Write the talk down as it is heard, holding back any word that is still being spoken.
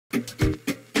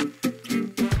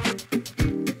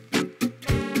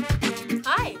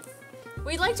Hi!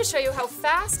 We'd like to show you how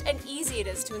fast and easy it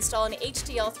is to install an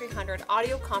HDL300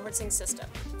 Audio Conferencing System.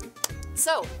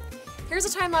 So, here's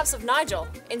a time lapse of Nigel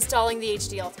installing the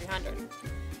HDL300.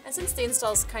 And since the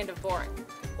install is kind of boring,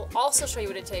 we'll also show you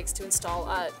what it takes to install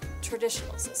a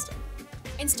traditional system.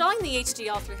 Installing the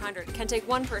HDL300 can take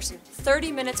one person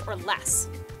 30 minutes or less.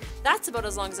 That's about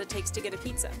as long as it takes to get a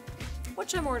pizza,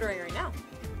 which I'm ordering right now.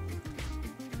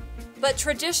 But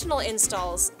traditional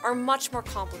installs are much more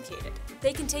complicated.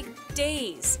 They can take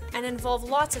days and involve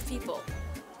lots of people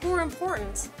who are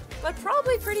important, but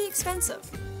probably pretty expensive.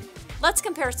 Let's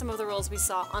compare some of the roles we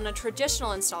saw on a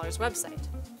traditional installer's website.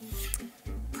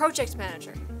 Project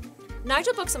manager.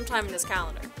 Nigel booked some time in his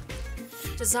calendar.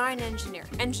 Design engineer.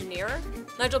 Engineer?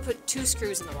 Nigel put 2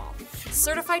 screws in the wall.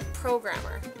 Certified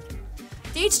programmer.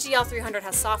 The HDL300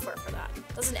 has software for that.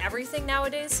 Doesn't everything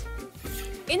nowadays?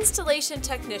 Installation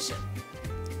technician.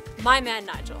 My man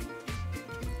Nigel.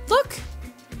 Look!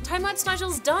 Time-lapse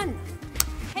Nigel's done!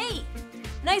 Hey!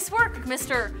 Nice work,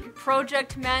 Mr.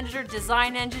 Project Manager,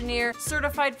 Design Engineer,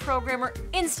 Certified Programmer,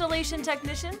 Installation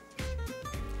Technician.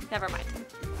 Never mind.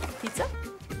 Pizza?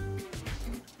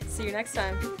 See you next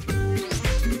time.